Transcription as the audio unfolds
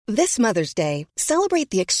This Mother's Day, celebrate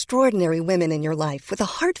the extraordinary women in your life with a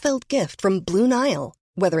heartfelt gift from Blue Nile.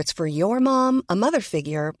 Whether it's for your mom, a mother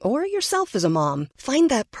figure, or yourself as a mom, find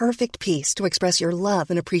that perfect piece to express your love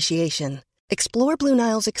and appreciation. Explore Blue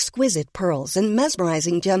Nile's exquisite pearls and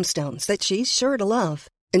mesmerizing gemstones that she's sure to love.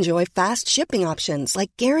 Enjoy fast shipping options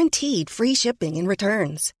like guaranteed free shipping and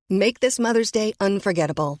returns. Make this Mother's Day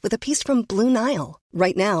unforgettable with a piece from Blue Nile.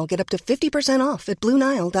 Right now, get up to 50% off at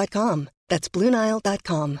BlueNile.com. That's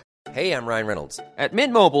BlueNile.com. Hey, I'm Ryan Reynolds. At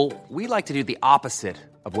Mint Mobile, we like to do the opposite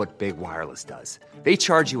of what Big Wireless does. They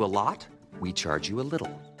charge you a lot, we charge you a little.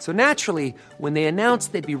 So naturally, when they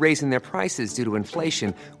announced they'd be raising their prices due to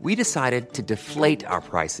inflation, we decided to deflate our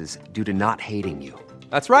prices due to not hating you.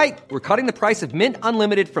 That's right. We're cutting the price of Mint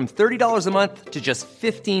Unlimited from $30 a month to just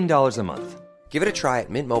 $15 a month. Give it a try at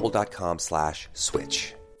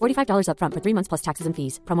mintmobile.com/switch. $45 up front for 3 months plus taxes and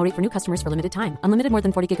fees. Promo rate for new customers for limited time. Unlimited more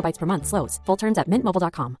than 40 gigabytes per month. Slows full terms at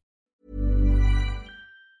mintmobile.com.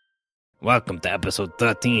 Welcome to episode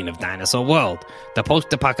 13 of Dinosaur World, the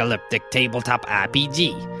post-apocalyptic tabletop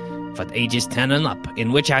RPG for ages 10 and up,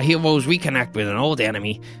 in which our heroes reconnect with an old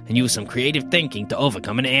enemy and use some creative thinking to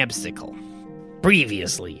overcome an obstacle.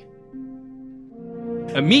 Previously.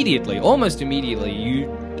 Almost immediately,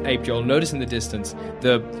 you, Ape Joel, notice in the distance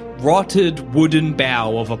the rotted wooden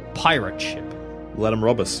bow of a pirate ship. Let him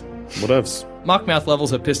rob us. Whatevs. Markmouth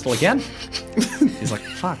levels her pistol again. He's like,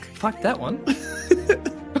 fuck that one.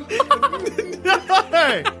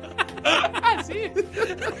 I see it.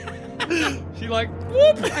 She like,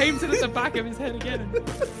 whoop, aims it at the back of his head again and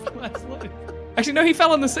flies low. Actually, no, he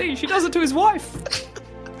fell in the sea. She does it to his wife.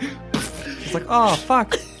 It's like, oh,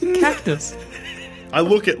 fuck, cactus. I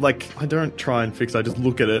look at, I don't try and fix it, I just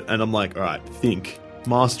look at it and I'm like, alright, think.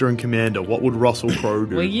 Master and Commander, what would Russell Crowe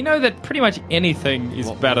do? Well, you know that pretty much anything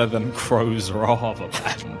is better than crows or a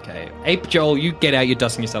hoverbat. Okay. Ape Joel, you get out, you're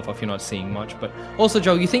dusting yourself off, you're not seeing much. But also,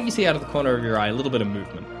 Joel, you think you see out of the corner of your eye a little bit of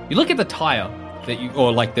movement. You look at the tire that you,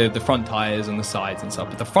 or like the front tires and the sides and stuff,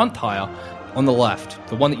 but the front tire on the left,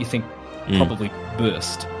 the one that you think probably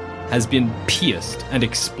burst, has been pierced and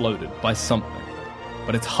exploded by something.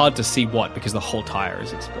 But it's hard to see what because the whole tire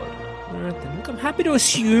is exploded. Alright then, look, I'm happy to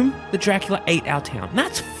assume that Dracula ate our town.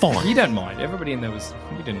 That's fine. You don't mind. Everybody in there was...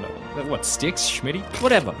 You didn't know. What, Sticks? Schmitty?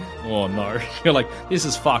 Whatever. Oh, no. You're like, this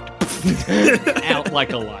is fucked. Out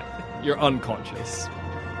like a light. You're unconscious.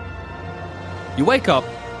 You wake up,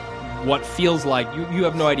 what feels like... You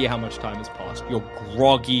have no idea how much time has passed. You're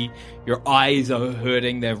groggy. Your eyes are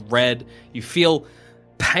hurting. They're red. You feel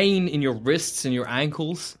pain in your wrists and your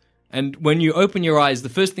ankles. And when you open your eyes, the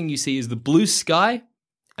first thing you see is the blue sky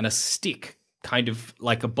and a stick kind of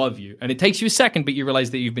like above you. And it takes you a second, but you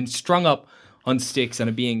realize that you've been strung up on sticks and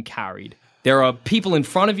are being carried. There are people in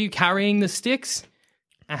front of you carrying the sticks,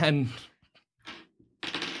 and...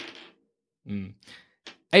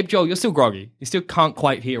 Ape Joel, you're still groggy. You still can't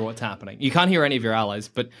quite hear what's happening. You can't hear any of your allies,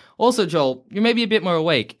 but also, Joel, you're maybe a bit more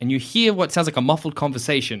awake, and you hear what sounds like a muffled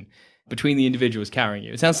conversation between the individuals carrying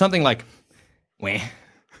you. It sounds something like, where,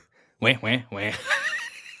 where, where, where,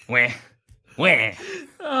 where, where,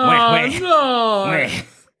 no. Where?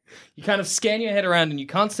 You kind of scan your head around and you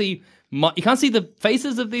can't see the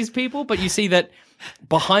faces of these people, but you see that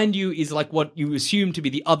behind you is like what you assume to be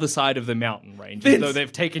the other side of the mountain range, as though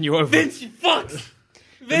they've taken you over. Vince, you fuck!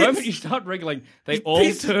 The moment you start wriggling, they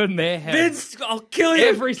all turn their heads. Vince, I'll kill you!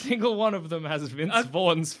 Every single one of them has Vince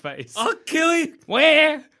Vaughn's face. I'll kill you!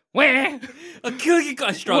 Where? I'll kill you!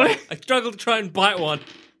 I struggle to try and bite one.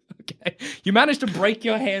 Okay. You manage to break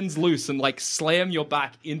your hands loose and slam your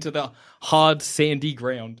back into the hard sandy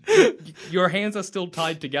ground. Your hands are still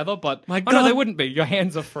tied together, but My God. no, they wouldn't be. Your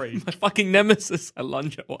hands are free. My fucking nemesis. I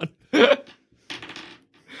lunge at one.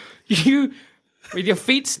 You, with your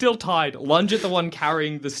feet still tied, lunge at the one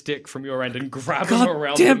carrying the stick from your end and grab him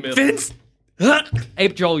around the middle. Vince!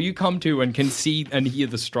 Ape Joel, you come to and can see and hear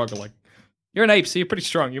the struggling. You're an ape, so you're pretty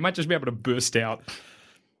strong. You might just be able to burst out.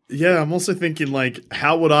 Yeah, I'm also thinking,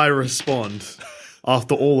 how would I respond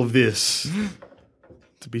after all of this?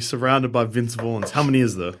 To be surrounded by Vince Vaughns. How many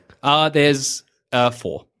is there? There's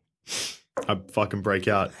 4. I fucking break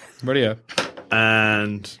out. Radio.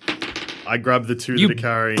 And I grab the two that are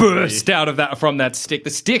carrying burst me. out of from that stick. The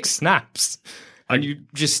stick snaps. And you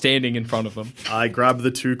just standing in front of them. I grab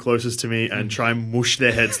the two closest to me and try and mush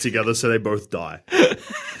their heads together so they both die.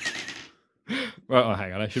 Oh,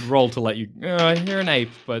 hang on. I should roll to let you... you're an ape,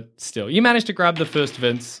 but still. You managed to grab the first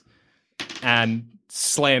Vince and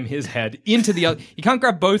slam his head into the other. You can't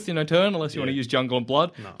grab both in a turn unless you want to use Jungle and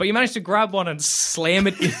Blood. No. But you managed to grab one and slam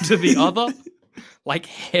it into the other,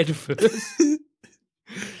 head first.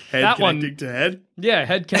 Head connecting to head? Yeah,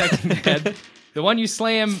 head connecting to head. The one you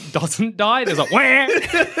slam doesn't die. There's a wham.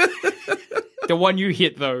 The one you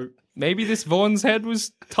hit, though, maybe this Vaughn's head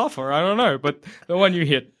was tougher. I don't know. But the one you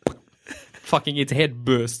hit, fucking its head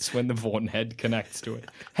bursts when the Vaughn head connects to it.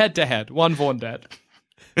 Head to head. One Vaughn dead.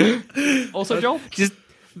 Also, Joel? Just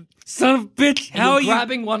son of a bitch. How are you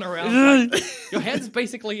grabbing one around? Like, your head's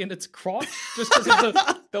basically in its crotch just because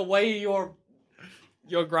of the way you're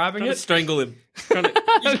grabbing it. Strangle him.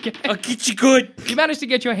 Okay. I'll get you good. You manage to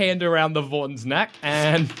get your hand around the Vaughn's neck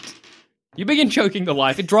and you begin choking the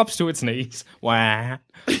life. It drops to its knees. Wah.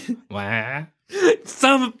 Wah.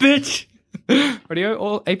 Son of a bitch. Radio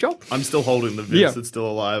or Ape Joel? I'm still holding the Vince that's still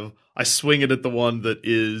alive. I swing it at the one that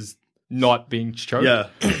is not being choked. Yeah.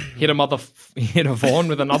 Hit a Vaughn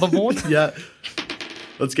with another Vaughn. Yeah.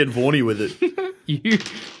 Let's get Vaughny with it.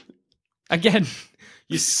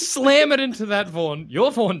 You slam it into that Vaughn.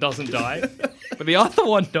 Your Vaughn doesn't die, but the other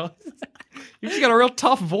one does. You've just got a real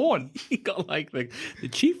tough Vaughn. You got like the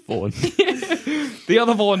chief Vaughn. The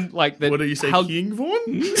other Vaughn, like the. What do you say, King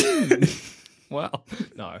Vaughn? Well,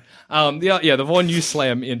 no. The Vaughn you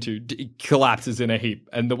slam into collapses in a heap,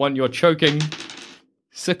 and the one you're choking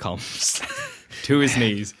succumbs to his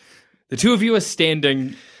knees. The two of you are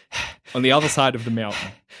standing on the other side of the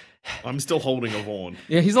mountain. I'm still holding a Vaughn.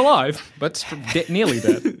 Yeah, he's alive, but nearly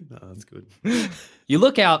dead. No, that's good. You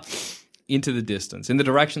look out into the distance, in the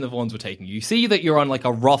direction the Vaughns were taking you. You see that you're on like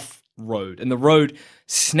a rough road, and the road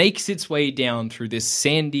snakes its way down through this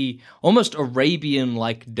sandy, almost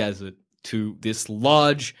Arabian-like desert to this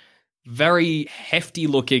large, very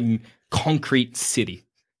hefty-looking concrete city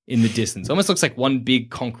in the distance. Almost looks like one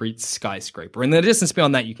big concrete skyscraper. In the distance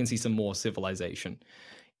beyond that, you can see some more civilization.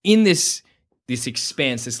 In this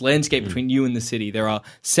expanse, this landscape between you and the city, there are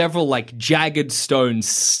several like jagged stones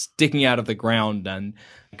sticking out of the ground and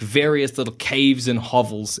various little caves and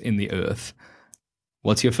hovels in the earth.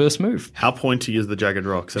 What's your first move? How pointy is the jagged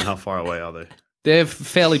rocks and how far away are they? They're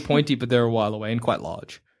fairly pointy, but they're a while away and quite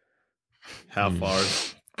large. How far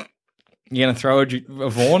is... You going to throw a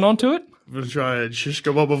Vaughn onto it? I'm going to try a shish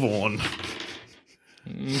kebab Vaughn.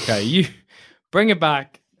 Okay, you bring it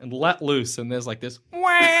back and let loose, and there's like this...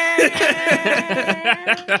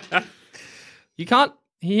 You can't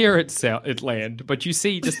hear it land, but you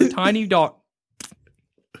see just a tiny dot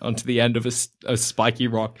onto the end of a spiky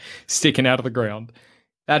rock sticking out of the ground.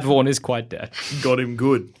 That Vaughn is quite dead. Got him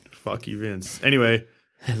good. Fuck you, Vince. Anyway.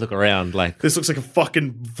 Look around like... This looks like a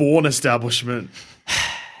fucking Vaughn establishment.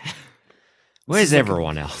 Where's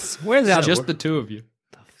everyone else? Where's just the two of you?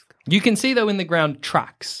 You can see, though, in the ground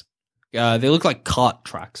tracks. They look like cart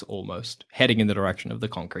tracks almost, heading in the direction of the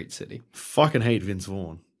concrete city. Fucking hate Vince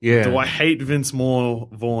Vaughn. Yeah. Do I hate Vince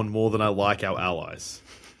Vaughn more than I like our allies?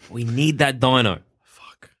 We need that dino.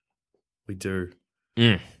 Fuck. We do.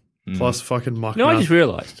 Mm. Plus fucking muck. No, I just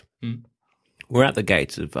realised. We're at the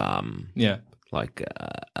gates of like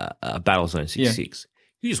Battlezone 66.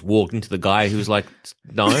 You just walked into the guy who was like,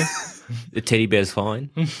 no, the teddy bear's fine.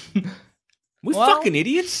 We're fucking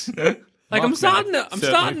idiots. Like I'm starting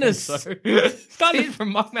to see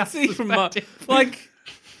from Muckmouth's perspective. Like,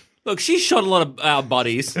 look, she shot a lot of our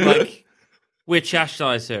buddies. Like, we're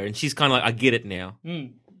chastised her, and she's kind of like, I get it now.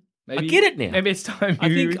 Maybe, I get it now. Maybe it's time I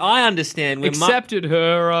think I understand. Accepted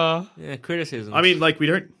her criticism. I mean, like, we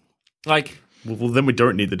don't... Like... Well, then we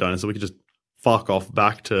don't need the dinosaur. We could just fuck off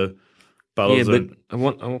back to Battlezone. Yeah,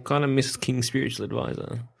 but I kind of miss King's spiritual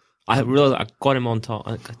advisor. I realized I got him on top.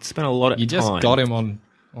 I spent a lot of time. You just got him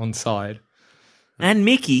on side. And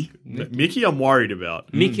Mickey. Mickey I'm worried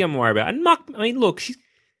about. Mickey I'm worried about. And Muck, I mean, look, she's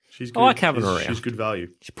good. I like having her around. She's good value.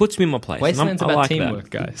 She puts me in my place. Wasteland's about like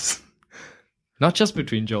teamwork, guys. Not just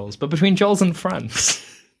between Joels, but between Joels and friends.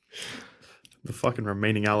 The fucking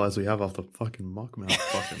remaining allies we have after fucking Muckmouth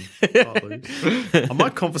fucking I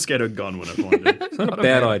might confiscate her gun when I find it. It's not a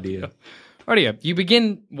bad idea. Alrighty, you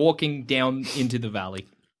begin walking down into the valley.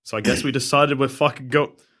 So I guess we decided we're fucking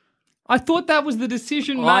go... I thought that was the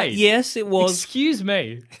decision made. Yes, it was. Excuse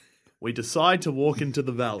me. We decide to walk into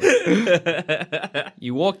the valley.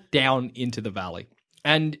 You walk down into the valley.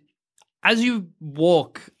 And as you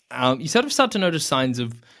walk, you sort of start to notice signs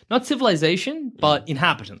of, not civilization, but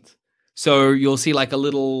inhabitants. So you'll see like a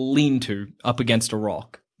little lean-to up against a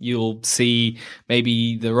rock. You'll see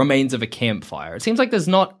maybe the remains of a campfire. It seems like there's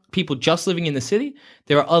not people just living in the city.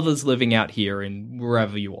 There are others living out here in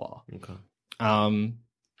wherever you are. Okay.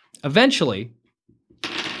 Eventually...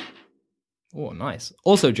 Oh, nice.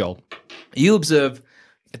 Also, Joel, you observe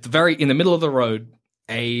in the middle of the road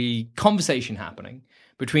a conversation happening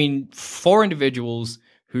between four individuals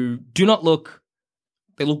who do not look...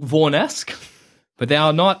 They look Vaughn-esque, but they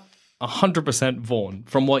are not 100% Vaughn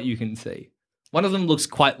from what you can see. One of them looks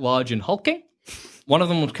quite large and hulking. One of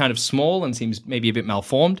them was kind of small and seems maybe a bit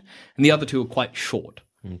malformed, and the other two are quite short.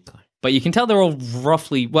 Okay. But you can tell they're all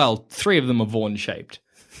roughly, well, 3 of them are Vaughn-shaped.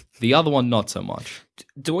 The other one, not so much.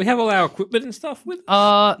 Do we have all our equipment and stuff with?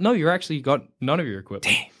 No, you're actually got none of your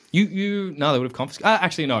equipment. Damn. No, they would have confiscated.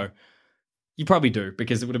 Actually, no. You probably do,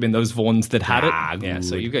 because it would have been those Vaughns that had it. Yeah,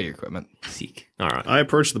 so you've got your equipment. Sick. All right. I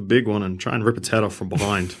approach the big one and try and rip its head off from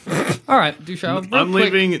behind. All right, Dushar. I'm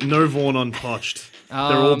leaving no Vaughn untouched. They're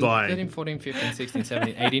all dying. 13, 14, 15, 16,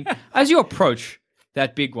 17, 18. As you approach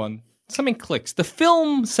that big one, something clicks. The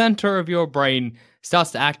film center of your brain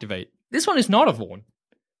starts to activate. This one is not a Vaughn.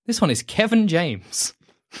 This one is Kevin James.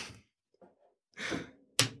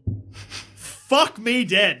 Fuck me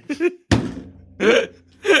dead.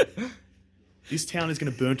 This town is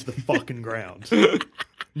going to burn to the fucking ground.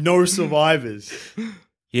 No survivors.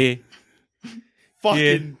 Yeah.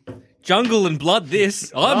 Fucking. Jungle and blood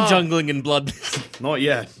this. I'm jungling in blood this. Not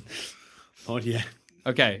yet. Not yet.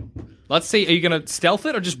 Okay, let's see. Are you going to stealth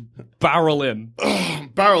it or just barrel in?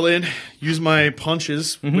 Barrel in, use my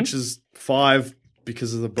punches, which is 5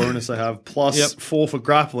 because of the bonus I have, plus 4 for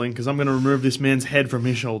grappling, because I'm going to remove this man's head from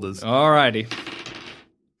his shoulders. Alrighty.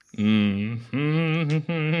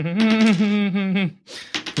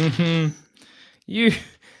 You,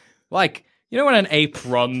 like, you know when an ape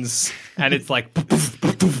runs and it's like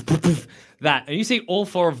that, and you see all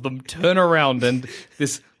 4 of them turn around and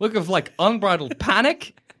this look of like unbridled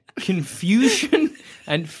panic, confusion,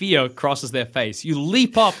 and fear crosses their face. You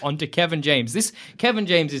leap up onto Kevin James. This Kevin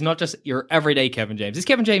James is not just your everyday Kevin James. This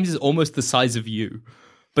Kevin James is almost the size of you.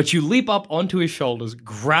 But you leap up onto his shoulders,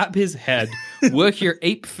 grab his head, work your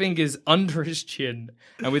ape fingers under his chin,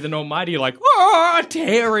 and with an almighty like,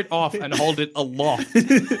 tear it off and hold it aloft.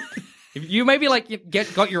 You maybe like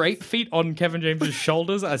got your ape feet on Kevin James's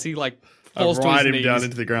shoulders as he like falls to his Ride him knees. down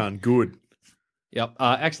into the ground. Good. Yep.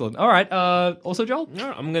 Excellent. All right. Also, Joel? All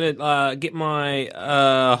right, I'm going to get my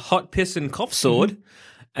hot piss and cough sword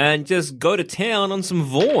and just go to town on some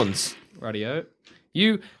Vaughns. Radio.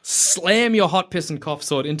 You slam your hot piss and cough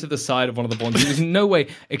sword into the side of one of the Vaughns. He was in no way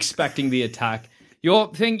expecting the attack.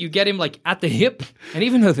 Your thing, you get him like at the hip, and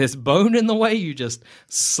even though there's bone in the way, you just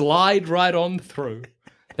slide right on through.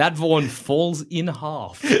 That Vaughn falls in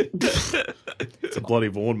half. It's a bloody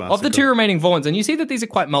Vaughn massacre. Of the 2 remaining Vaughns, and you see that these are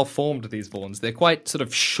quite malformed, these Vaughns. They're quite sort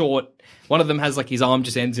of short. One of them has like his arm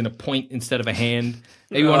just ends in a point instead of a hand.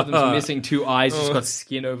 Maybe one of them's missing 2 eyes, just got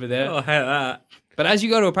skin over there. Oh, hell that. But as you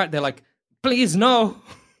go to a practice, they're like, please, no.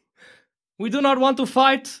 We do not want to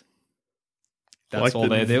fight. That's Like all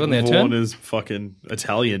they do in their Vaughn turn. is fucking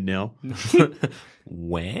Italian now.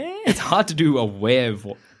 Where? It's hard to do a wave.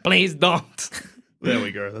 Please don't. There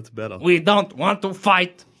we go. That's better. We don't want to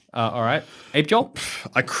fight. All right. Ape Joel?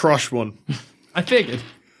 I crushed one. I figured.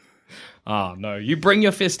 Oh, no. You bring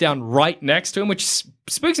your fist down right next to him, which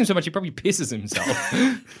spooks him so much he probably pisses himself.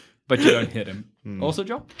 But you don't hit him. Also,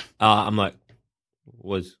 Joel? I'm like,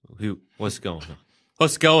 what's going on?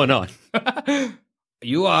 What's going on?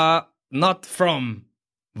 You are not from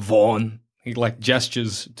Vaughn. He like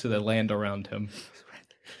gestures to the land around him.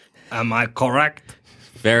 Am I correct?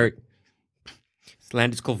 Very. This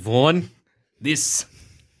land is called Vaughn. This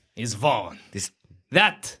is Vaughn.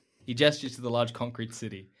 That, he gestures to the large concrete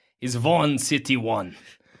city, is Vaughn City 1.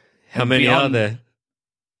 How many are beyond- there?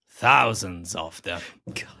 Thousands of them.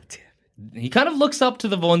 God damn it. He kind of looks up to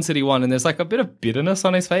the Vaughn City 1 and there's like a bit of bitterness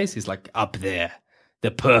on his face. He's like, up there,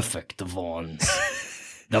 the perfect Vaughns.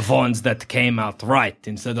 The Vaughns that came out right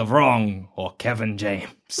instead of wrong, or Kevin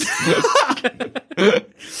James.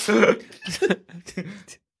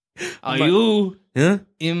 Are you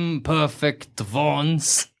imperfect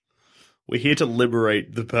Vaughns? We're here to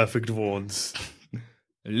liberate the perfect Vaughns.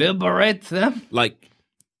 Liberate them? Like,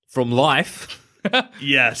 from life.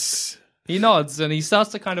 Yes. He nods and he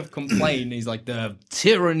starts to kind of complain. He's like, the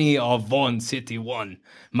tyranny of Vaughn City 1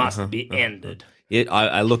 must be ended.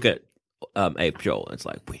 I look at Ape Joel and it's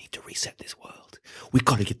like, we need to reset this world. We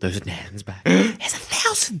got to get those nans back. There's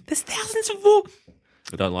 1,000. There's thousands of more.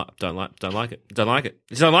 I don't like it. Just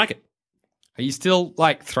don't like it. Are you still,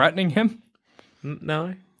 like, threatening him?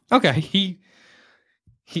 No. Okay, he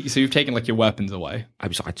so you've taken, like, your weapons away. I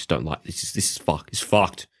just don't like this. This is fucked. It's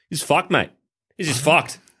fucked. It's fucked, mate. This is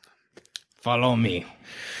fucked. Follow me.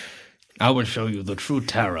 I will show you the true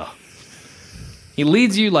terror. He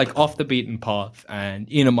leads you, like, off the beaten path and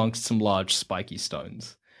in amongst some large spiky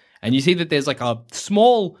stones. And you see that there's, like, a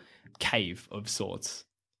small cave of sorts.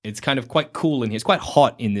 It's kind of quite cool in here. It's quite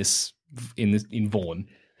hot in Vaughn.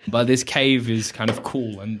 But this cave is kind of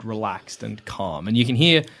cool and relaxed and calm. And you can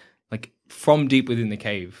hear, like, from deep within the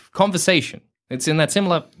cave, conversation It's in that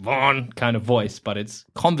similar Vaughn kind of voice, but it's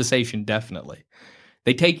conversation definitely.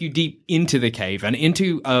 They take you deep into the cave and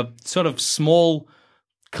into a sort of small,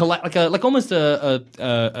 like almost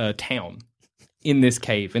a town in this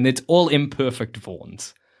cave, and it's all imperfect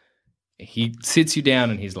Vaughns. He sits you down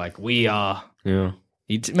and he's like, "We are." Yeah.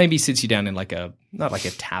 He maybe sits you down in not like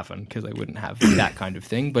a tavern because they wouldn't have that kind of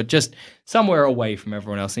thing, but just somewhere away from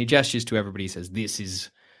everyone else. And he gestures to everybody. He says, "This is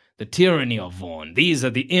the tyranny of Vaughn. These are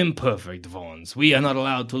the imperfect Vaughns. We are not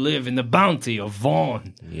allowed to live in the bounty of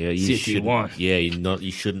Vaughn. Yeah, you City shouldn't. One." Yeah,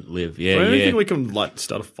 you shouldn't live. Yeah, I don't yeah. think we can like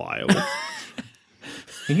start a fire with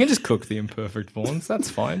You can just cook the imperfect Vaughns. That's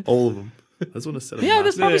fine. all of them. I just want to set up. Yeah, a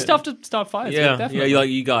there's map. probably stuff to start fires Yeah, with, definitely. yeah, like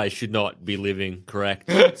you guys should not be living, correct?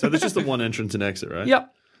 So there's just the one entrance and exit, right?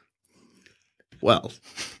 Yep. Well,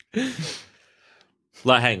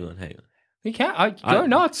 Like, hang on. You can't. Go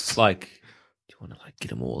nuts. Like, do you want to like get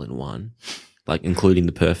them all in one, like including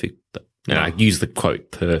the perfect? I use the quote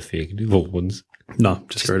 "perfect" ones. no,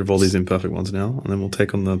 just get rid of all these imperfect ones now, and then we'll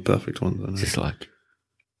take on the perfect ones. And Just like,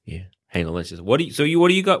 yeah. Hang on, let's just. What do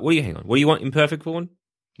you got? What do you hang on? What do you want? Imperfect Vaughn?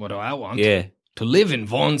 What do I want? Yeah. To live in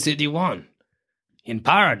Vaughn City 1. In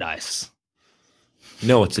paradise.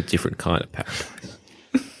 No, it's a different kind of paradise.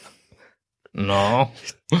 No.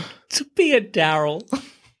 To be a Daryl.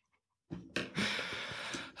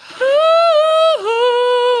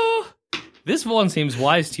 This Vaughn seems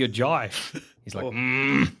wise to your jive. He's like,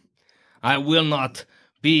 I will not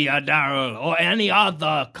be a Daryl or any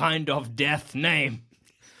other kind of death name.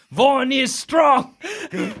 Vaughn is strong.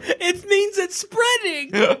 It means it's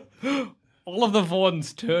spreading. All of the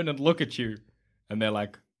Vaughns turn and look at you, and they're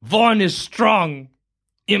like, Vaughn is strong.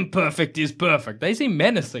 Imperfect is perfect. They seem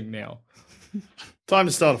menacing now. time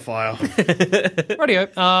to start a fire.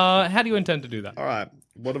 Rightio. How do you intend to do that? All right,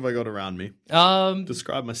 what have I got around me?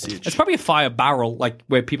 Describe my siege. It's probably a fire barrel, like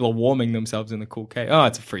where people are warming themselves in the cool cave. Oh,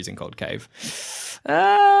 it's a freezing cold cave.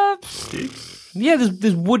 Yeah,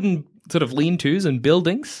 there's wooden sort of lean-tos and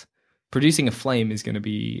buildings. Producing a flame is going to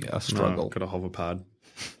be a struggle. Got a hover pad.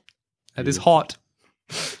 It is hot.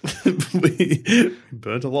 We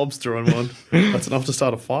burnt a lobster on one. That's enough to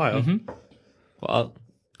start a fire. Well,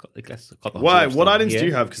 I got the Why? whole What stuff items do here.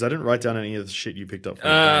 you have? Because I didn't write down any of the shit you picked up. From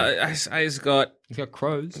the game. I just got You've got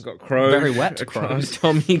crows. crows, Very wet a crows.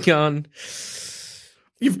 Tommy gun.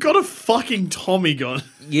 You've got a fucking Tommy gun.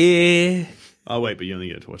 Yeah. Oh wait, but you only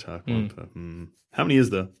get to attack one. How many is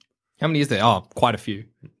there? How many is there? Oh, quite a few.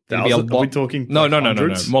 It'd be a 1,000? Are we lot- talking No, like no.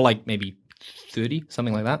 hundreds? More like maybe 30,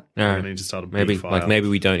 something like that. No, We need to start a big maybe fire. maybe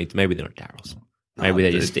we don't need. Maybe they're not Daryls. Maybe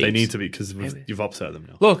they're just Steves. They need to be because you've upset them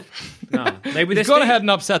now. Look, no, maybe they're You've gone Steves. ahead and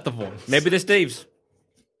upset the Vaughns. Maybe they're Steves.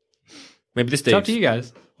 Maybe they're Steves. It's up to you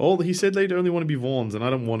guys. Oh, he said they'd only want to be Vaughns, and I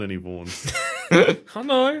don't want any Vaughns. I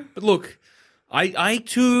know, but look, I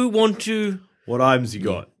too want to. What items you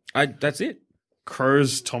got? That's it.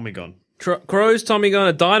 Crow's Tommy gun. Crow's Tommy gun,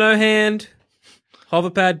 a dino hand,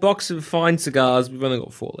 hoverpad, box of fine cigars. We've only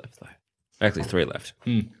got 4 left though. Actually, 3 left.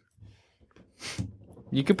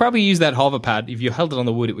 You could probably use that hover pad. If you held it on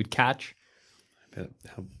the wood, it would catch. It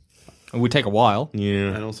would take a while.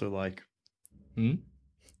 Yeah. And also, like,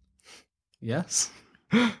 Yes.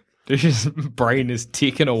 His brain is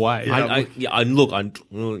ticking away. And look,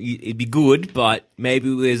 it'd be good, but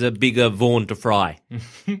maybe there's a bigger Vaughn to fry.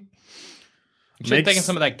 You should have taken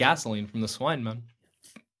some of that gasoline from the swine, man.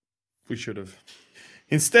 we should have.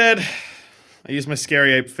 Instead, I used my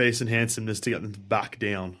scary ape face and handsomeness to get them to back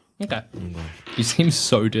down. Okay. You seem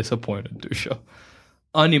so disappointed, Dusha.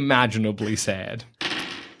 Unimaginably sad.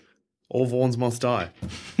 All Vaughns must die.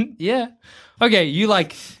 Yeah. Okay, you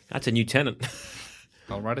like... That's a new tenant.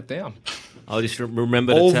 I'll write it down. I'll just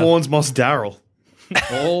remember All to tell. Vaughns must Daryl.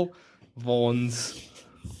 All Vaughns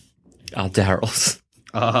Daryls.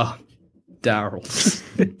 are Daryls.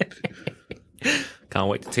 Can't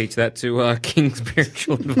wait to teach that to King's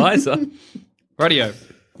spiritual advisor. Radio,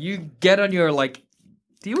 you get on your, like...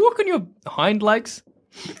 Do you walk on your hind legs?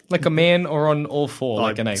 Like a man or on all four,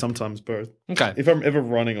 like an ape? Sometimes both. Okay. If I'm ever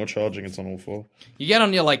running or charging, it's on all 4. You get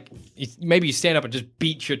on your, like... Maybe you stand up and just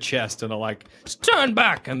beat your chest and are like, "Just turn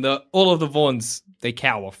back!" And all of the Vaughns, they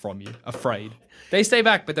cower from you, afraid. They stay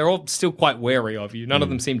back, but they're all still quite wary of you. None of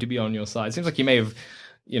them seem to be on your side. Seems like you may have,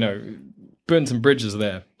 burned some bridges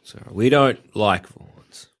there. So we don't like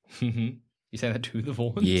Vaughns. You say that to the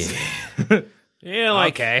Vaughns? Yeah. Yeah,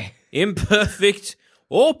 like Okay. imperfect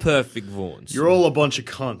or perfect Vaughns. You're all a bunch of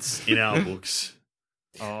cunts in our books.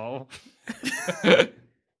 Oh.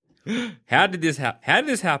 How did this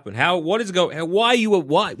happen? What is going? Why are you?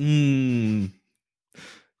 What?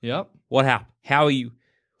 Yep. What happened? How are you?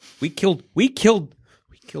 We killed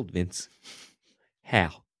Vince.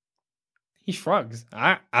 How? He shrugs.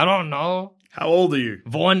 I don't know. How old are you?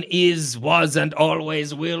 Vaughn is, was, and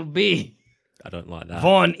always will be. I don't like that.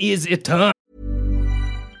 Vaughn is eternal.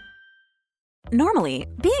 Normally,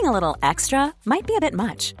 being a little extra might be a bit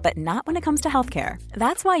much, but not when it comes to healthcare.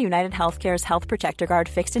 That's why United Healthcare's Health Protector Guard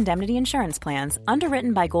fixed indemnity insurance plans,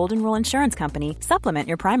 underwritten by Golden Rule Insurance Company, supplement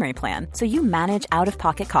your primary plan so you manage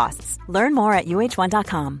out-of-pocket costs. Learn more at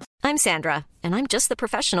uh1.com. I'm Sandra, and I'm just the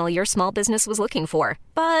professional your small business was looking for.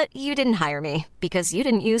 But you didn't hire me because you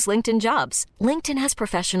didn't use LinkedIn Jobs. LinkedIn has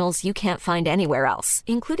professionals you can't find anywhere else,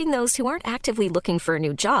 including those who aren't actively looking for a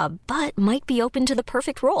new job, but might be open to the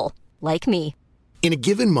perfect role, like me. In a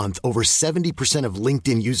given month, over 70% of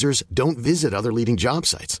LinkedIn users don't visit other leading job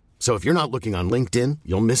sites. So if you're not looking on LinkedIn,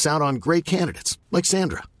 you'll miss out on great candidates like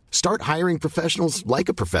Sandra. Start hiring professionals like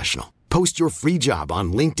a professional. Post your free job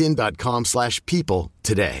on linkedin.com/people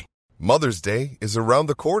today. Mother's Day is around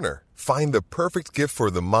the corner. Find the perfect gift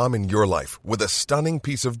for the mom in your life with a stunning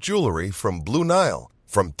piece of jewelry from Blue Nile.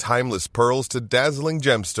 From timeless pearls to dazzling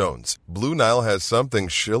gemstones, Blue Nile has something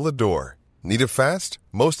she'll adore. Need it fast?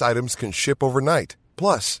 Most items can ship overnight.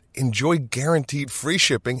 Plus, enjoy guaranteed free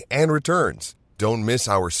shipping and returns. Don't miss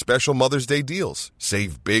our special Mother's Day deals.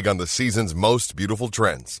 Save big on the season's most beautiful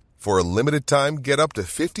trends. For a limited time, get up to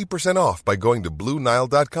 50% off by going to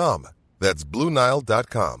BlueNile.com. That's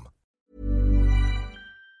BlueNile.com.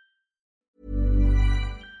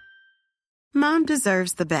 Mom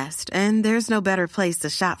deserves the best, and there's no better place to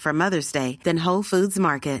shop for Mother's Day than Whole Foods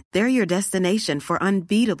Market. They're your destination for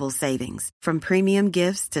unbeatable savings, from premium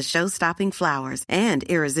gifts to show-stopping flowers and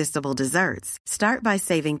irresistible desserts. Start by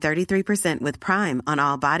saving 33% with Prime on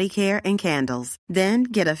all body care and candles. Then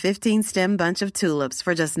get a 15-stem bunch of tulips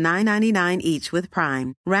for just $9.99 each with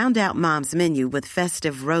Prime. Round out Mom's menu with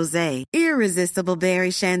festive rosé, irresistible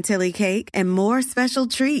berry chantilly cake, and more special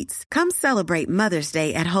treats. Come celebrate Mother's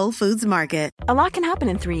Day at Whole Foods Market. A lot can happen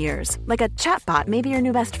in 3 years, like a chatbot may be your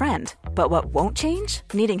new best friend. But what won't change?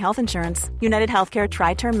 Needing health insurance. United Healthcare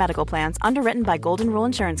Tri-Term Medical Plans, underwritten by Golden Rule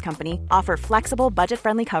Insurance Company, offer flexible,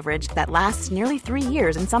 budget-friendly coverage that lasts nearly 3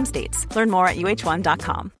 years in some states. Learn more at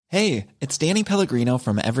uh1.com. Hey, it's Danny Pellegrino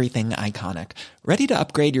from Everything Iconic. Ready to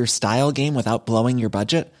upgrade your style game without blowing your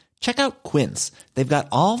budget? Check out Quince. They've got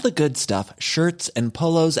all the good stuff, shirts and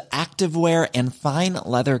polos, activewear, and fine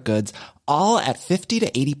leather goods, all at 50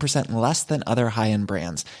 to 80% less than other high-end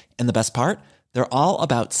brands. And the best part? They're all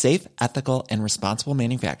about safe, ethical, and responsible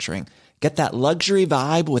manufacturing. Get that luxury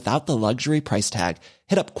vibe without the luxury price tag.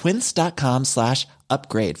 Hit up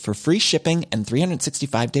quince.com/upgrade for free shipping and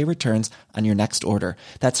 365-day returns on your next order.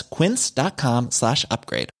 That's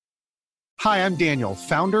quince.com/upgrade. Hi, I'm Daniel,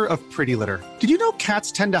 founder of Pretty Litter. Did you know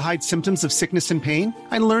cats tend to hide symptoms of sickness and pain?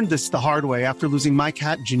 I learned this the hard way after losing my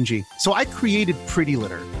cat, Gingy. So I created Pretty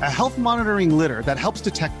Litter, a health monitoring litter that helps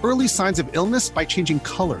detect early signs of illness by changing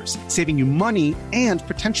colors, saving you money and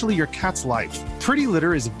potentially your cat's life. Pretty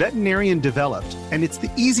Litter is veterinarian developed, and it's the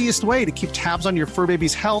easiest way to keep tabs on your fur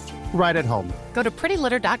baby's health right at home. Go to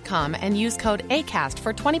prettylitter.com and use code ACAST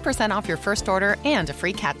for 20% off your first order and a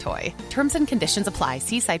free cat toy. Terms and conditions apply.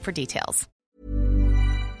 See site for details.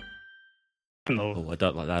 Oh, I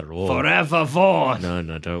don't like that at all. Forever Vaughn. No,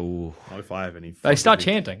 don't. Not if I have any. They start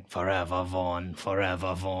chanting, Forever Vaughn,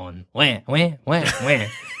 Forever Vaughn. Wah.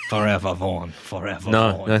 Forever Vaughn, Forever Vaughn.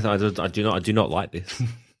 No, I do not like this.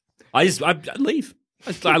 I leave.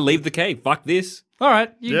 I leave the cave. Fuck this. All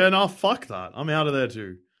right. Yeah, no, fuck that. I'm out of there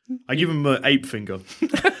too. I give him an ape finger.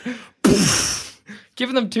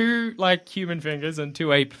 Giving them 2 human fingers and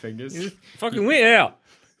 2 ape fingers. Fucking way out.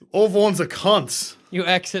 All Vaughns are cunts. You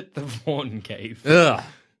exit the Vaughn cave. Ugh.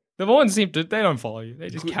 The Vaughns they don't follow you. They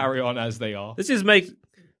just carry on as they are. This just makes...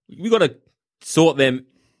 We got to sort them...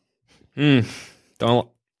 Don't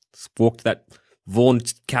walk to that Vaughn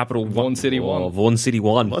capital... Vaughn City 1. Vaughn City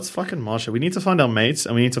 1. Let's fucking march it. We need to find our mates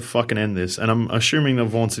and we need to fucking end this. And I'm assuming that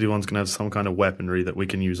Vaughn City 1's going to have some kind of weaponry that we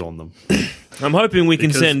can use on them. I'm hoping we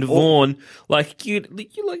can send Vaughn... you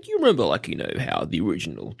remember, how the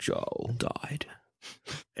original Joel died?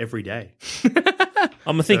 Every day.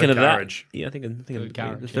 I'm thinking of carriage. that. Yeah, I think third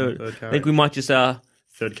carriage. Third carriage. I think we might just third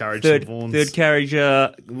carriage. Third carriage.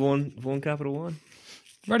 Vaughn Capital 1.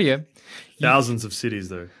 Radio. Thousands of cities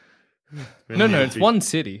though. No, it's one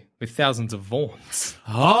city with thousands of Vaughns.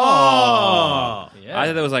 Oh, yeah. I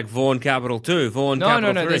thought there was Vaughn Capital 2, Vaughn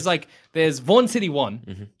Capital 3. There's Vaughn City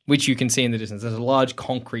 1, which you can see in the distance. There's a large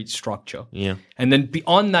concrete structure. Yeah. And then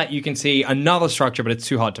beyond that, you can see another structure, but it's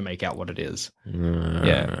too hard to make out what it is.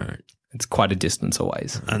 Yeah. It's quite a distance away.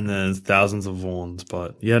 And there's thousands of Vaughns,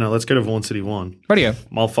 but yeah, no, let's go to Vaughn City 1. Radio.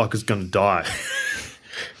 Motherfucker's gonna die.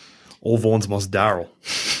 All Vaughns must Daryl.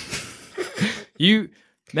 You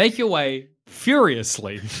make your way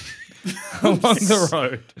furiously along the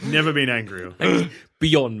road. Never been angrier.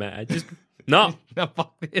 Beyond mad. Just no. Now,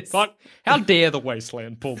 fuck this. Fuck. How dare the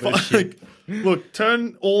Wasteland pull this shit? Look,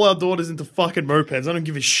 turn all our daughters into fucking mopeds. I don't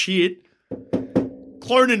give a shit.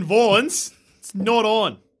 Cloning Vaughns, it's not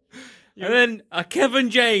on. And then Kevin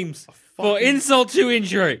James for insult to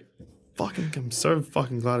injury. I'm so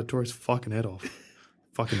fucking glad I tore his fucking head off.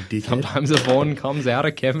 Fucking dickhead. Sometimes a Vaughn comes out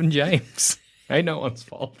of Kevin James. Ain't no one's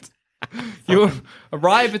fault. You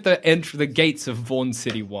arrive at the gates of Vaughn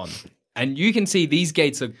City 1, and you can see these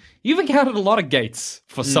gates are... You've encountered a lot of gates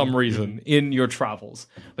for some reason in your travels,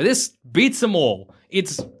 but this beats them all.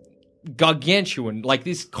 It's gargantuan, like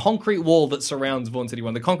this concrete wall that surrounds Vaughn City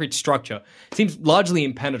 1, the concrete structure, seems largely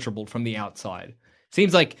impenetrable from the outside.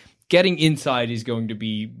 Seems like getting inside is going to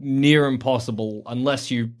be near impossible unless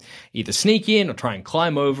you either sneak in or try and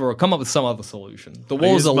climb over or come up with some other solution. The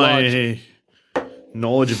walls are large.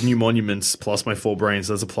 Knowledge of new monuments plus my 4 brains,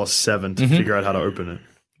 that's a +7 to figure out how to open it.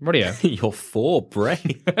 What are you? Your 4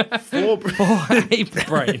 brain. 4 ape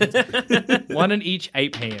brains. 1 in each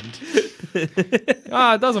ape hand. It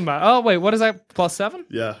doesn't matter. Oh, wait, what is that? +7?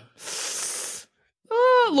 Yeah.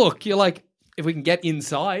 Look, you're like, if we can get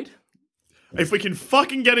inside. If we can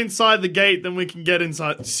fucking get inside the gate, then we can get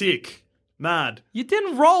inside. Sick. Mad. You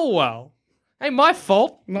didn't roll well. Ain't my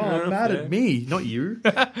fault. No, I'm mad at me, not you.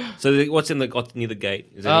 So what's near the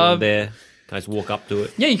gate? Is anyone there? Can I just walk up to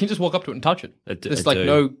it? Yeah, you can just walk up to it and touch it. There's like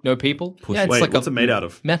no people. Push. Yeah, it's Wait, like what's it made out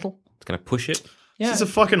of? Metal. Can I push it? Yeah. It's a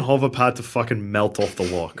fucking hover pad to fucking melt off the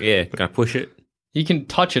lock. Yeah, can I push it? You can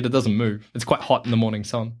touch it, it doesn't move. It's quite hot in the morning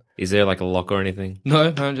sun. Is there like a lock or anything?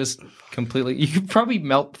 No, just completely... You could probably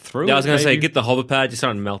melt through Yeah, I was going to say, maybe. get the hover pad, just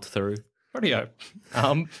try and melt through. Radio.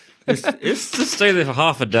 It's just stay there for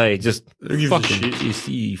half a day. Just gives a fucking shit? you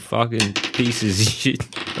see fucking pieces of shit.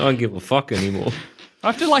 I don't give a fuck anymore.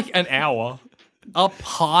 After like an hour, up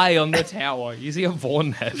high on the tower, you see a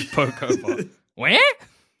Vaughn head poke over. Where?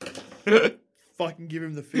 Fucking give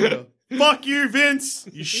him the finger. Fuck you, Vince!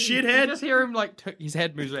 You shithead! You just hear him like, his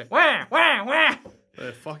head moves away. Where?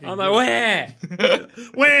 Fucking I'm like, where?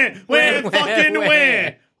 Where?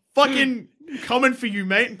 Fucking coming for you,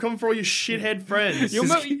 mate. I'm coming for all your shithead friends.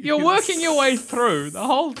 You're working your way through the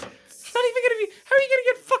whole... It's not even going to be... How are you going to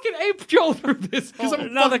get fucking Ape Joel through this? Because I'm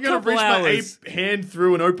Another fucking going to couple reach my hours. ape hand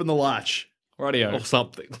through and open the latch. Radio. Or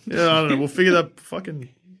something. Yeah, I don't know. We'll figure that fucking...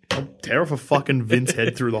 I'll tear off a fucking Vince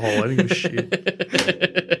head through the hole. I don't give a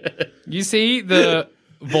shit. You see the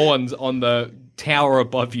Vaughns on the tower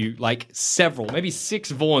above you, like several, maybe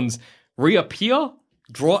 6 Vaughns, reappear,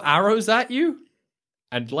 draw arrows at you,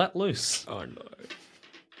 and let loose. Oh no.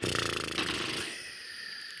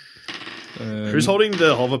 Who's holding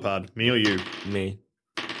the hover pad? Me or you? Me.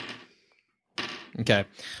 Okay.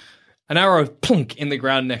 An arrow plunk in the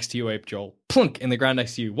ground next to you, Ape Joel. Plunk in the ground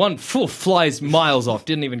next to you. One flies miles off,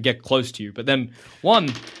 didn't even get close to you. But then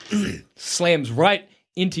one slams right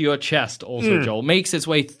into your chest also, Joel. Makes its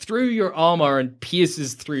way through your armor and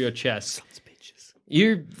pierces through your chest.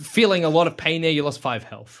 You're feeling a lot of pain there. You lost 5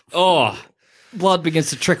 health. Oh. Blood begins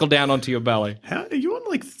to trickle down onto your belly. How are you on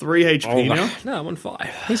like 3 HP now? No, I'm on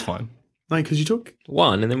 5. He's fine. Like, because you took...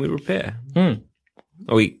 1 and then we repair. Hmm.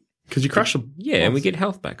 Oh, Because you crashed the... yeah, and we get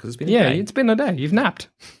health back because it's been a Yeah, day. it's been a day. You've napped.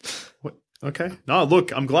 What? Okay. No,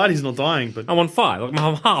 look, I'm glad he's not dying, but... I'm on 5.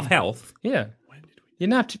 I'm half health. Yeah. You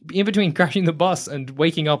napped in between crashing the bus and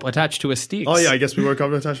waking up attached to a stick. Oh, yeah, I guess we woke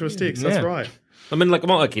up attached to a stick. That's Yeah. right. I mean, like, I'm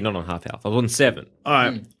not on half health. I was on 7. All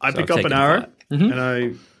right. I So pick I've up an taken arrow, 5. and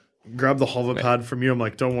I grab the hover pad from you. I'm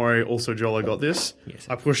like, don't worry. Also, Joel, I got this. Yes.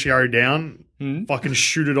 I push the arrow down, fucking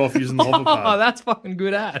shoot it off using the hover pad. Oh, that's fucking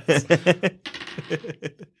good ass.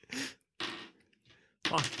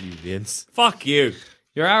 Fuck you, Vince. Fuck you.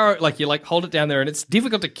 Your arrow, you hold it down there, and it's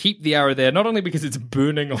difficult to keep the arrow there, not only because it's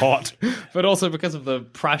burning hot, but also because of the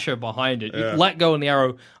pressure behind it. You let go, and the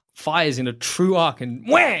arrow fires in a true arc and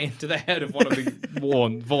wham into the head of one of the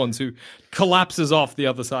Vaughns, who collapses off the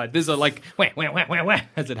other side. There's a wham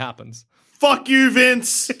as it happens. Fuck you,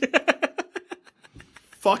 Vince.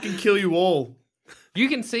 Fucking kill you all. You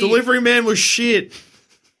can see Delivery man was shit.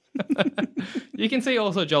 You can see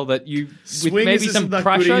also, Joel, that with Swing maybe isn't some that good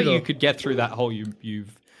pressure, either. you could get through that hole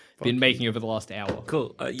you've been making over the last hour.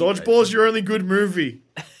 Cool. Dodgeball's your only good movie.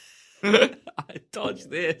 I dodged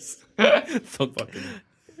this. Fucking.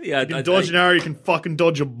 Yeah, You can dodge an arrow, you can fucking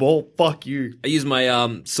dodge a ball. Fuck you. I use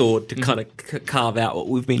my sword to kind of carve out what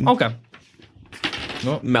we've been Okay.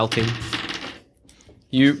 melting.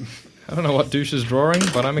 I don't know what douche is drawing,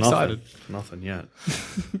 but I'm excited. Nothing yet.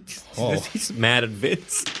 Oh. He's mad at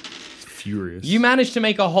Vince. furious. You managed to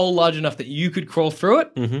make a hole large enough that you could crawl through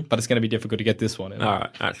it, but it's going to be difficult to get this one in. All right,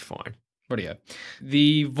 that's fine. Rightio.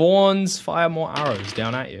 The Vaughns fire more arrows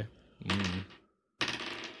down at you.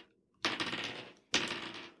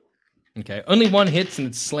 Okay, only one hits and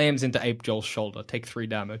it slams into Ape Joel's shoulder. Take 3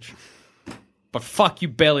 damage. But fuck, you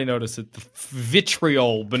barely notice it. The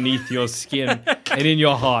vitriol beneath your skin and in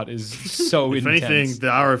your heart is so if intense. anything,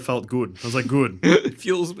 the arrow felt good. I was like, good. It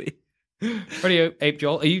fuels me. Rightio, Ape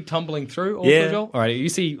Joel. Are you tumbling through also, Yeah. Joel? All right, you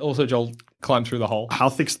see also Joel climb through the hole. How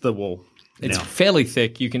thick's the wall? It's now? fairly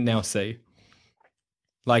thick, you can now see.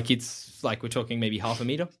 Like, it's like we're talking maybe half a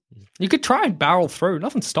meter. You could try and barrel through.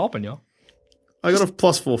 Nothing's stopping you. I got a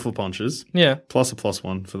 +4 for punches. Yeah. Plus a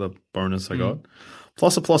 +1 for the bonus I got.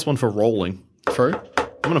 Plus a +1 for rolling. True. I'm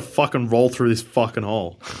going to fucking roll through this fucking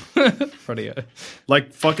hole. Rightio.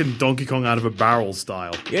 Like fucking Donkey Kong out of a barrel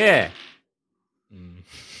style. Yeah.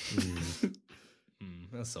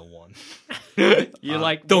 That's a 1. You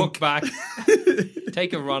walk back,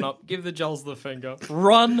 take a run up, give the Joels the finger,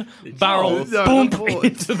 run, barrel, boom,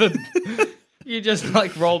 into the... You just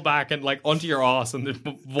roll back and onto your ass, and the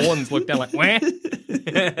Vaughns look down like, where?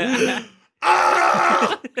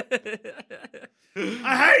 I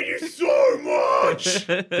hate you so much!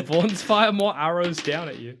 The Vaughns fire more arrows down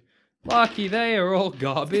at you. Lucky they are all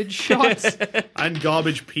garbage shots. And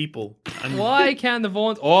garbage people. And Why can the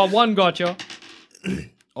Vaughns... Oh, one gotcha.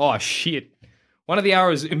 Oh, shit. One of the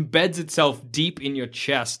arrows embeds itself deep in your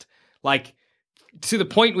chest. To the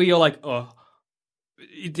point where you're like, oh...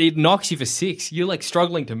 It knocks you for 6. You're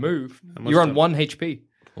struggling to move. You're on 1 HP.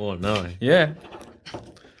 Oh, no. Yeah.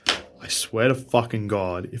 I swear to fucking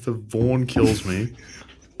God, if a Vaughn kills me,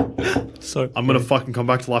 So I'm going to fucking come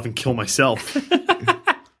back to life and kill myself.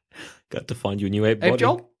 got to find you a new ape Hey, body.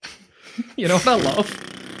 Joel? You know what I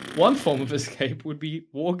love? One form of escape would be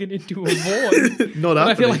walking into a Vaughn. Not And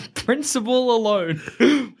I feel happening. like principle alone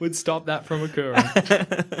would stop that from occurring.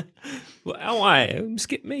 Well, how I?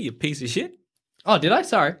 Skip me, you piece of shit. Oh, did I?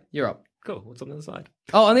 Sorry. You're up. Cool. What's on the other side?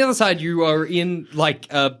 Oh, on the other side, you are in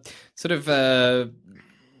a sort of a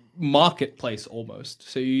marketplace almost.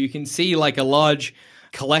 So you can see a large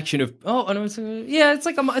collection of. Oh, no, it's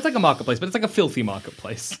like a marketplace, but it's like a filthy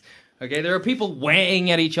marketplace. Okay, there are people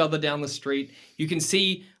weighing at each other down the street. You can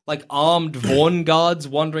see armed Vaughn guards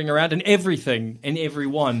wandering around, and everything and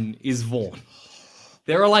everyone is Vaughn.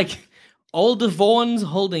 There are older Vaughns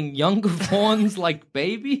holding younger Vaughns like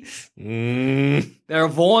babies. There are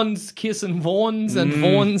Vaughns kissing Vaughns and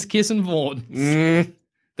Vaughns kissing Vaughns.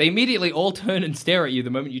 They immediately all turn and stare at you the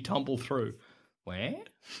moment you tumble through. Where?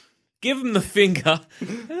 Give him the finger.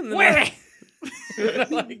 Where?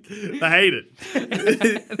 I hate it.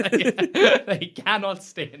 They cannot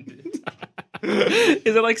stand it.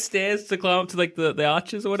 Is it stairs to climb up to the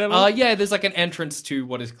arches or whatever? Yeah, there's an entrance to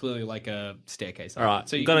what is clearly a staircase. All right,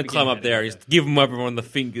 so I'm you gonna can climb begin up there. heading Just give him everyone the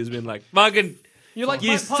fingers, being fucking. You're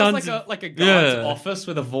you past sons a of- guard's Yeah. office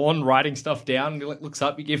with a Vaughn writing stuff down, and he looks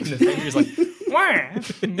up, you give him the finger, he's like, wah!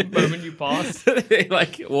 The moment you pass. They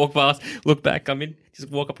walk past, look back, come in,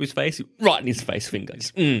 just walk up to his face, right in his face, finger.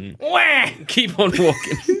 Just, Wah! keep on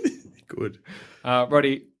walking. Good.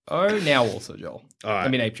 Roddy, now also Joel. All right. I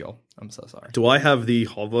mean Ape Joel. I'm so sorry. Do I have the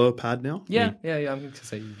hover pad now? Yeah, I'm going to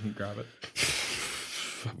say you can grab it.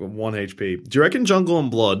 I've got 1 HP. Do you reckon Jungle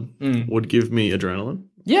and Blood would give me adrenaline?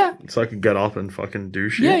 Yeah. So I could get up and fucking do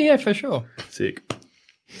shit? Yeah, for sure. Sick.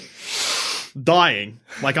 Dying.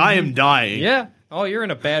 I am dying. Yeah. Oh, you're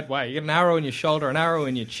in a bad way. You got an arrow in your shoulder, an arrow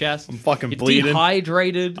in your chest. I'm fucking You're bleeding.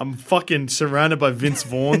 dehydrated. I'm fucking surrounded by Vince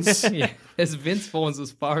Vaughns. Yeah, there's Vince Vaughns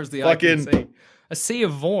as far as the eye can see. A sea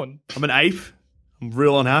of Vaughn. I'm an ape. I'm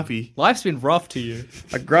real unhappy. Life's been rough to you.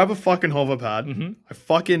 I grab a fucking hover pad. I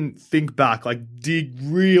fucking think back, dig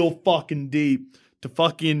real fucking deep to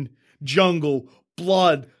fucking Jungle,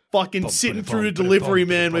 Blood, fucking sitting through a delivery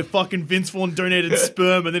man where fucking Vince Vaughn donated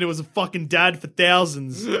sperm and then it was a fucking dad for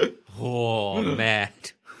thousands. Oh, mad.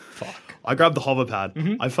 I grab the hover pad.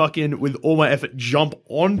 I fucking, with all my effort, jump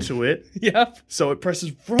onto it. Yep. So it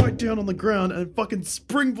presses right down on the ground and fucking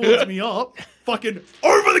springboards me up. Fucking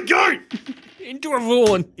over the gate! Into a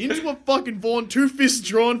Vaughn. Into a fucking Vaughn, 2 fists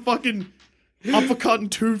drawn, fucking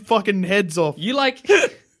uppercutting 2 fucking heads off. You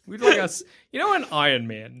we'd us. You know when Iron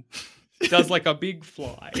Man does a big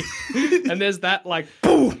fly, and there's that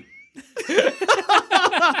boom.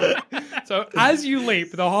 So as you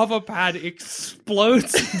leap, the hover pad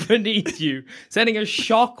explodes beneath you, sending a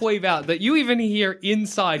shockwave out that you even hear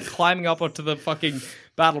inside climbing up onto the fucking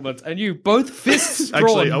battlements, and you both fists drawn.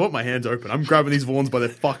 Actually, I want my hands open. I'm grabbing these Vaughns by their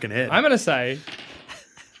fucking head. I'm going to say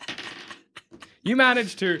you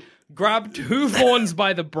managed to grab two Vaughns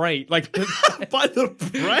by the brain. Like, by the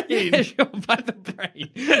brain? Yeah, sure, by the brain.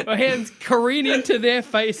 Your hands careen into their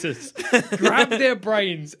faces, grab their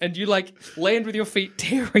brains, and you, like, land with your feet,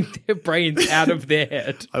 tearing their brains out of their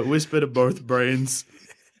head. I whisper to both brains,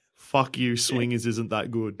 fuck you, swingers isn't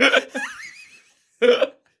that good.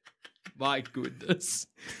 My goodness.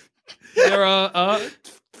 There are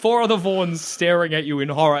 4 other Vaughns staring at you in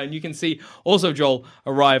horror, and you can see also Joel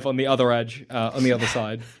arrive on the other edge, on the other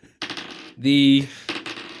side. The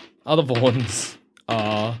other Vaughns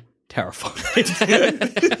are terrified.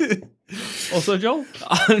 Also, Joel?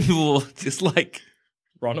 I will just like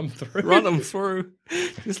run them through. Run them through.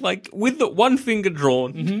 Just like with the one finger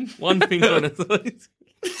drawn. One finger on it.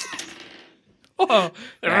 Oh,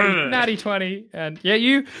 natty 20. And yeah,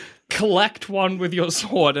 you collect one with your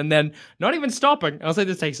sword and then not even stopping. I'll say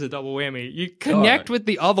this takes a double whammy. You connect with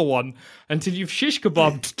the other one until you've shish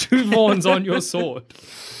kebabbed 2 Vaughns on your sword.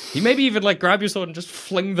 You maybe even like grab your sword and just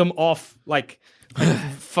fling them off like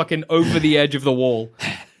fucking over the edge of the wall.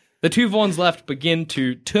 The 2 Vaughns left begin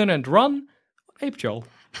to turn and run. Ape Joel.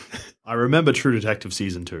 I remember True Detective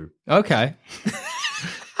Season 2. Okay.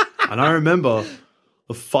 And I remember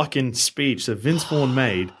the fucking speech that Vince Vaughn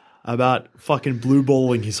made about fucking blue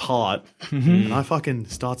balling his heart. And I fucking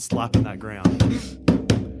start slapping that ground.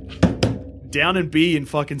 Down and B in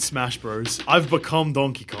fucking Smash Bros. I've become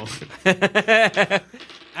Donkey Kong.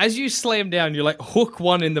 As you slam down, you like hook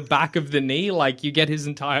one in the back of the knee, like you get his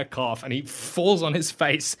entire calf, and he falls on his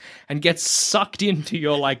face and gets sucked into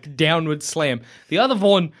your like downward slam. The other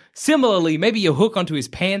Vaughn, similarly, maybe you hook onto his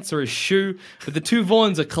pants or his shoe, but the 2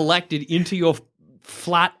 Vaughns are collected into your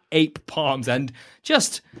flat ape palms and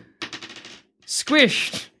just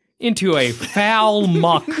squished into a foul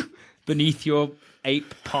muck beneath your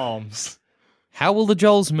ape palms. How will the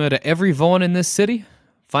Joels murder every Vaughn in this city?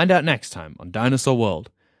 Find out next time on Dinosaur World,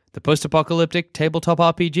 the post-apocalyptic tabletop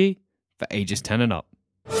RPG for ages 10 and up.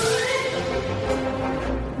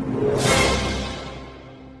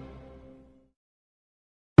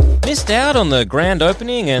 Missed out on the grand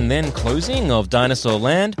opening and then closing of Dinosaur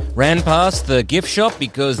Land? Ran past the gift shop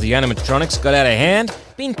because the animatronics got out of hand?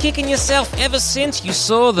 Been kicking yourself ever since you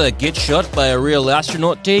saw the Get Shot by a Real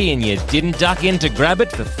Astronaut tee and you didn't duck in to grab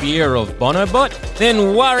it for fear of Bonobot?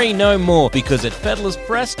 Then worry no more, because at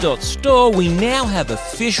peddlerspress.store we now have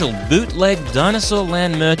official bootleg Dinosaur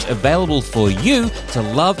Land merch available for you to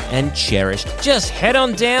love and cherish. Just head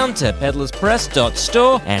on down to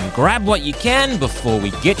peddlerspress.store and grab what you can before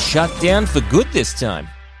we get shut down for good this time.